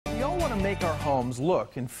want to make our homes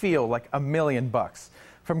look and feel like $1,000,000.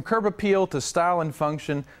 From curb appeal to style and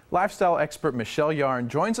function, lifestyle expert Michelle Yarn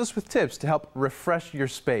joins us with tips to help refresh your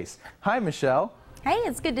space. Hi, Michelle. Hey,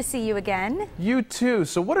 it's good to see you again. You too.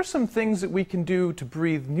 So what are some things that we can do to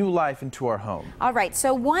breathe new life into our home? All right,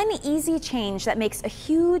 so one easy change that makes a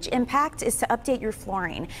huge impact is to update your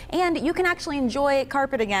flooring. And you can actually enjoy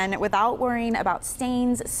carpet again without worrying about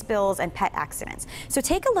stains, spills, and pet accidents. So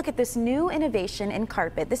take a look at this new innovation in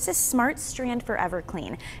carpet. This is Smart Strand Forever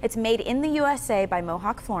Clean. It's made in the USA by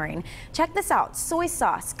Mohawk Flooring. Check this out, soy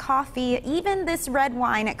sauce, coffee, even this red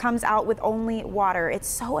wine, it comes out with only water. It's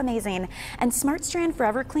so amazing. And Smart Strand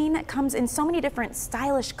Forever Clean comes in so many different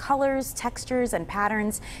stylish colors, textures, and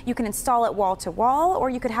patterns. You can install it wall to wall, or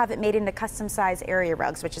you could have it made into custom size area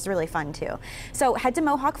rugs, which is really fun too. So head to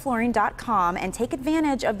mohawkflooring.com and take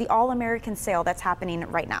advantage of the All-American sale that's happening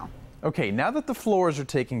right now. Okay, now that the floors are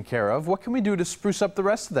taken care of, what can we do to spruce up the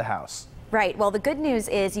rest of the house? Right. Well, the good news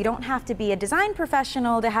is you don't have to be a design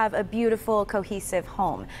professional to have a beautiful, cohesive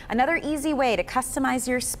home. Another easy way to customize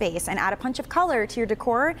your space and add a punch of color to your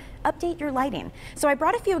decor, update your lighting. So I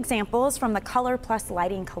brought a few examples from the Color Plus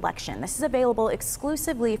lighting collection. This is available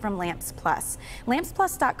exclusively from Lamps Plus.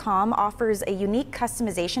 LampsPlus.com offers a unique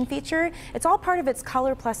customization feature. It's all part of its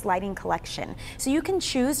Color Plus lighting collection. So you can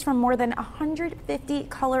choose from more than 150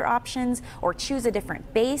 color options or choose a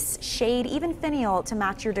different base, shade, even finial to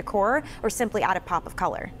match your decor, or simply add a pop of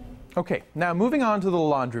color. Okay, now moving on to the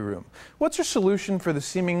laundry room. What's your solution for the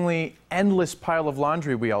seemingly endless pile of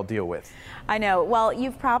laundry we all deal with? I know. Well,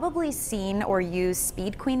 you've probably seen or used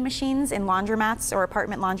Speed Queen machines in laundromats or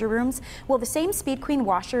apartment laundry rooms. Well, the same Speed Queen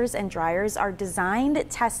washers and dryers are designed,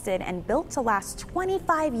 tested, and built to last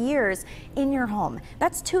 25 years in your home.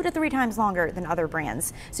 That's 2 to 3 times longer than other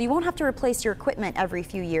brands. So you won't have to replace your equipment every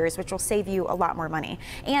few years, which will save you a lot more money.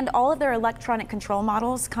 And all of their electronic control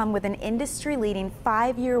models come with an industry-leading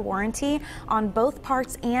 5-year warranty on both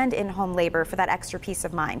parts and in-home labor for that extra peace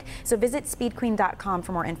of mind. So visit speedqueen.com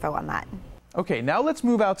for more info on that. Okay, now let's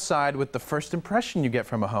move outside with the first impression you get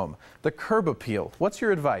from a home, the curb appeal. What's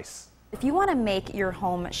your advice? If you want to make your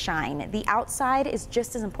home shine, the outside is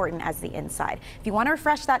just as important as the inside. If you want to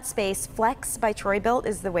refresh that space, Flex by Troy-Bilt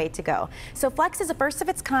is the way to go. So Flex is a first of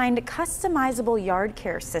its kind customizable yard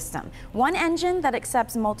care system. One engine that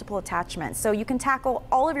accepts multiple attachments, so you can tackle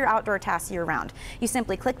all of your outdoor tasks year round. You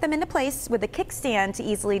simply click them into place with a kickstand to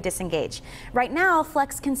easily disengage. Right now,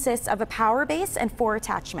 Flex consists of a power base and 4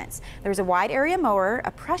 attachments. There's a wide area mower,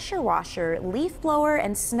 a pressure washer, leaf blower,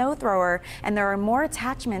 and snow thrower, and there are more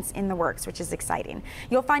attachments in the works, which is exciting.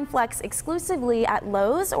 You'll find Flex exclusively at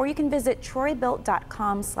Lowe's, or you can visit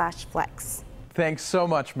troybilt.com/flex. Thanks so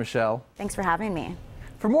much, Michelle. Thanks for having me.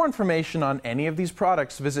 For more information on any of these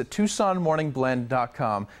products, visit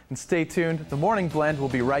TucsonMorningBlend.com and stay tuned. The Morning Blend will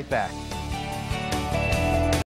be right back.